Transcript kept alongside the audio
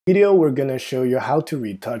Video, we're going to show you how to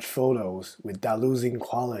retouch photos without losing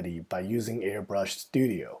quality by using AirBrush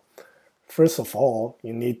Studio. First of all,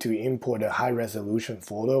 you need to import a high-resolution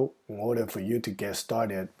photo in order for you to get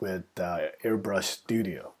started with AirBrush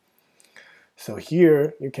Studio. So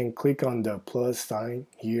here, you can click on the plus sign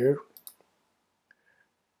here,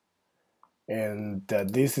 and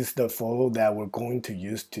this is the photo that we're going to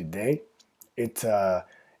use today. It's a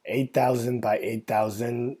 8000 by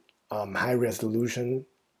 8000 high-resolution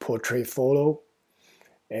portrait photo,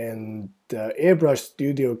 and the AirBrush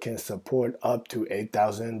Studio can support up to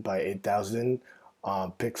 8000 by 8000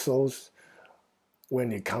 pixels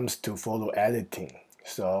when it comes to photo editing.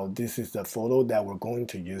 So this is the photo that we're going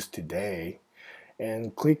to use today,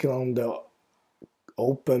 and click on the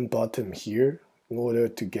open button here in order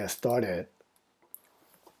to get started.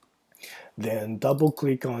 Then double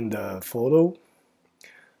click on the photo.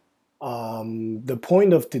 The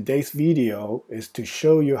point of today's video is to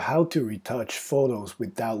show you how to retouch photos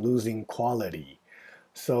without losing quality.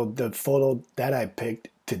 So the photo that I picked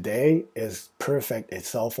today is perfect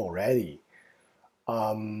itself already.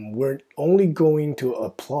 We're only going to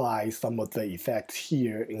apply some of the effects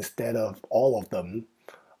here instead of all of them.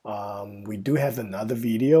 We do have another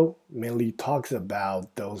video mainly talks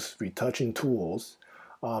about those retouching tools.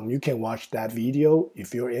 You can watch that video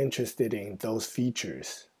if you're interested in those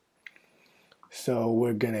features. So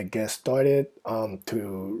we're gonna get started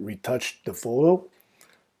to retouch the photo.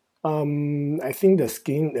 I think the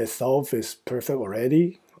skin itself is perfect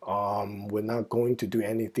already. We're not going to do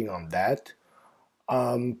anything on that.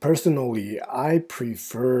 Personally, I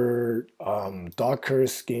prefer darker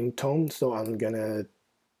skin tone, so I'm gonna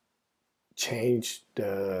change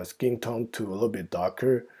the skin tone to a little bit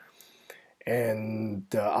darker. And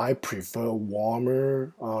I prefer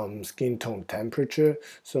warmer skin tone temperature,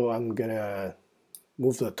 so I'm gonna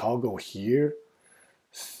move the toggle here.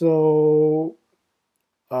 So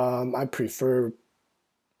I prefer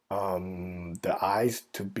the eyes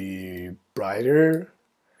to be brighter,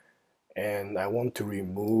 and I want to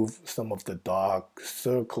remove some of the dark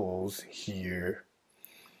circles here,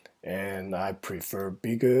 and I prefer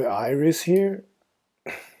bigger iris here.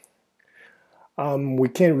 We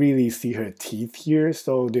can't really see her teeth here,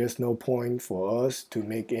 so there's no point for us to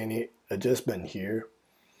make any adjustment here.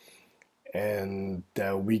 And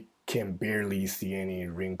we can barely see any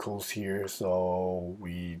wrinkles here, so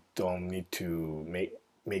we don't need to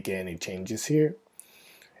make any changes here.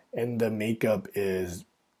 And the makeup is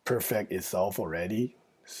perfect itself already.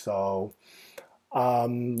 So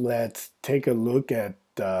let's take a look at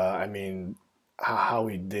how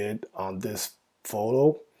we did on this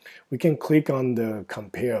photo. We can click on the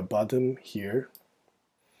compare button here,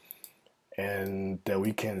 and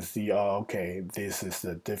we can see, okay, this is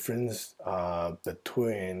the difference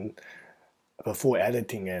between before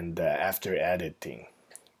editing and after editing.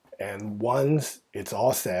 And once it's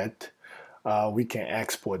all set, we can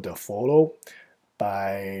export the photo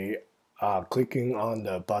by clicking on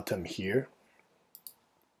the button here.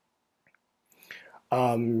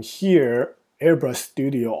 Here, AirBrush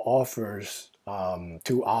Studio offers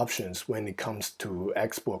two options when it comes to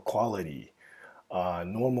export quality.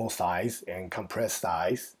 Normal size and compressed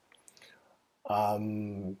size.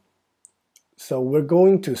 So we're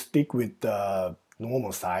going to stick with the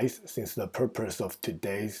normal size since the purpose of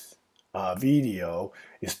today's video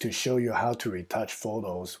is to show you how to retouch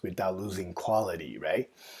photos without losing quality, right?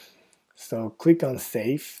 So click on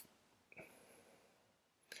Save.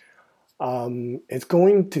 It's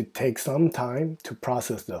going to take some time to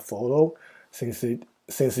process the photo since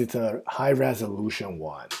it's a high resolution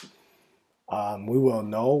one. We will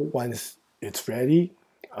know once it's ready.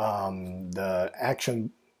 The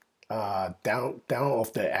action down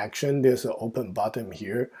of the action, there's an open button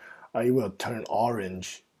here. It will turn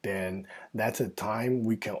orange. Then that's the time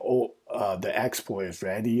we can the export is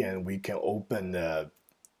ready and we can open the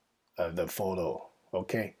photo.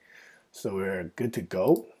 Okay, so we're good to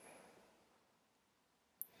go.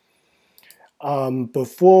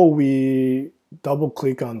 Before we double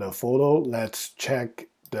click on the photo, let's check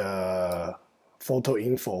the photo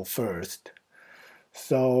info first.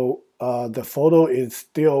 So the photo is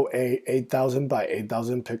still a 8000 by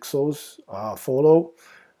 8000 pixels photo.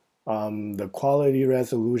 The quality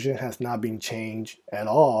resolution has not been changed at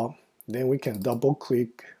all. Then we can double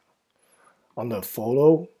click on the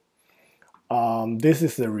photo. This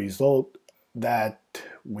is the result that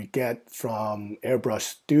we get from AirBrush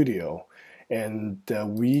Studio, and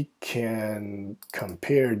we can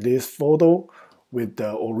compare this photo with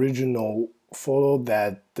the original photo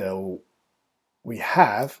that we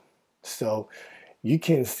have. So you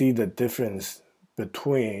can see the difference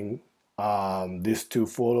between these two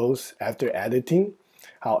photos after editing.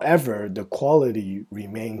 However, the quality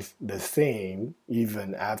remains the same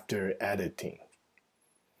even after editing.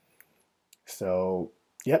 So,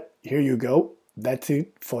 yep, here you go. That's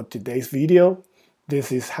it for today's video.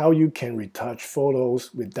 This is how you can retouch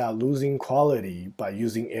photos without losing quality by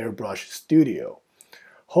using AirBrush Studio.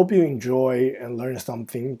 Hope you enjoy and learn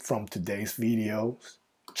something from today's video.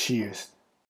 Cheers!